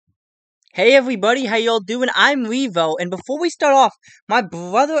Hey everybody, how y'all doing? I'm Revo, and before we start off, my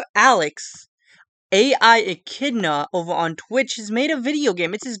brother Alex, AI Echidna, over on Twitch, has made a video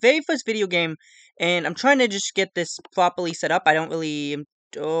game. It's his very first video game, and I'm trying to just get this properly set up. I don't really...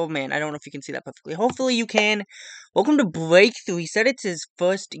 Oh man, I don't know if you can see that perfectly. Hopefully you can. Welcome to Breakthrough. He said it's his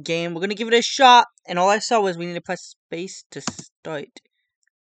first game. We're gonna give it a shot, and all I saw was we need to press space to start.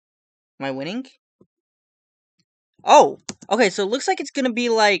 Am I winning? Oh, okay, so it looks like it's gonna be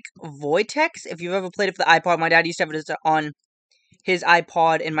like Vortex. If you've ever played it for the iPod, my dad used to have it on his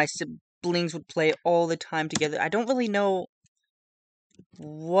iPod, and my siblings would play all the time together. I don't really know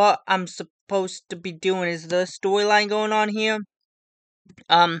what I'm supposed to be doing. Is the storyline going on here?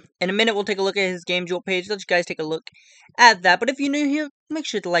 In a minute, we'll take a look at his Game Jolt page. Let you guys take a look at that. But if you're new here, make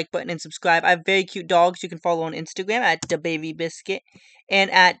sure to like button and subscribe. I have very cute dogs you can follow on Instagram at TheBabyBiscuit and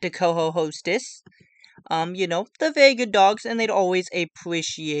at TheCoho-Hostess. They're very good dogs, and they'd always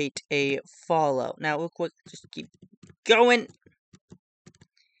appreciate a follow. Now, real quick, just keep going.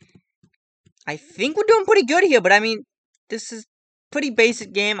 I think we're doing pretty good here, but I mean, this is pretty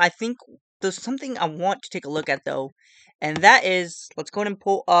basic game. I think there's something I want to take a look at, though, and that is, let's go ahead and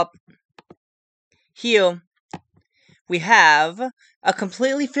pull up here. We have a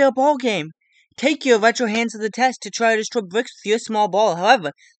completely fair ball game. Take your retro hands to the test to try to destroy bricks with your small ball.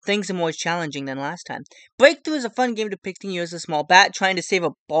 However, things are more challenging than last time. Breakthrough is a fun game depicting you as a small bat trying to save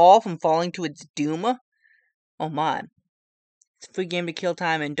a ball from falling to its doom. Oh my. It's a free game to kill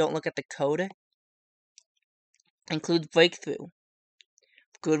time and don't look at the code. Includes Breakthrough.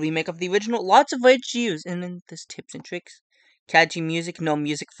 Good remake of the original. Lots of ways to use. And then there's tips and tricks. Catchy music. No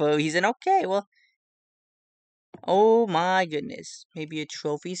music for a reason. Okay, well. Oh my goodness. Maybe a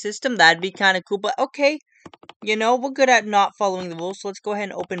trophy system? That'd be kind of cool, but okay. We're good at not following the rules, so let's go ahead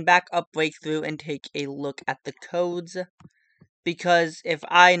and open back up Breakthrough and take a look at the codes. Because if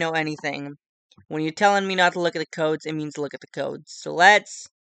I know anything, when you're telling me not to look at the codes, it means to look at the codes. So let's...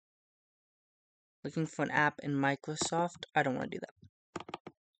 Looking for an app in Microsoft. I don't want to do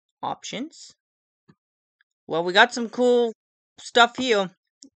that. Options. Well, we got some cool stuff here.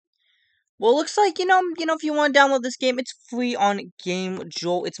 Well, it looks like, if you want to download this game, it's free on Game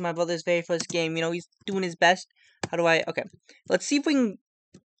Jolt. It's my brother's very first game. He's doing his best. How do I... Okay. Let's see if we can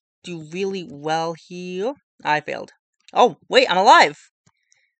do really well here. I failed. Oh, wait, I'm alive.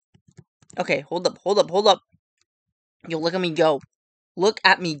 Okay, hold up. Yo, look at me go. Look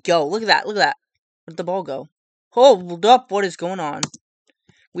at me go. Look at that. Where'd the ball go? Hold up, what is going on?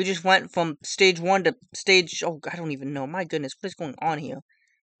 We just went from stage 1 to stage... Oh, I don't even know. My goodness, what is going on here?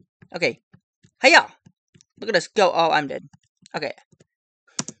 Okay. Hiya! Look at us go. Oh, I'm dead. Okay.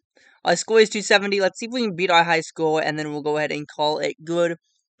 Our score is 270. Let's see if we can beat our high score, and then we'll go ahead and call it good.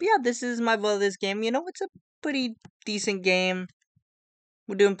 But yeah, this is my brother's game. It's a pretty decent game.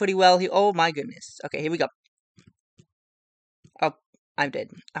 We're doing pretty well here. Oh my goodness. Okay, here we go. Oh, I'm dead.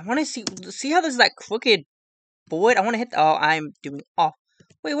 I want to see how there's that crooked board. I want to hit. Oh, I'm doing off.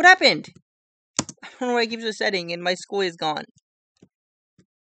 Wait, what happened? I don't know why it keeps resetting, and my score is gone.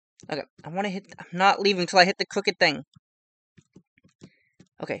 Okay, I want to hit. I'm not leaving until I hit the crooked thing.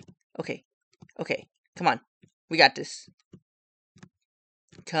 Okay. Come on. We got this.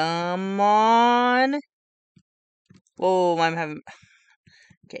 Come on. Whoa, I'm having...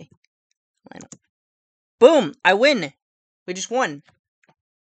 Okay. Boom! I win! We just won.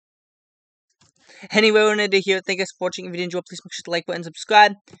 Anyway, we're going to do here. Thank you guys for watching. If you did enjoy, please make sure to like button and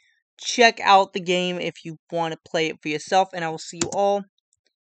subscribe. Check out the game if you want to play it for yourself. And I will see you all.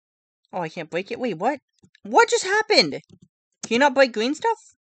 Oh, I can't break it? Wait, what? What just happened? Can you not break green stuff?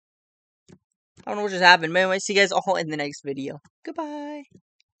 I don't know what just happened. But anyway, see you guys all in the next video. Goodbye.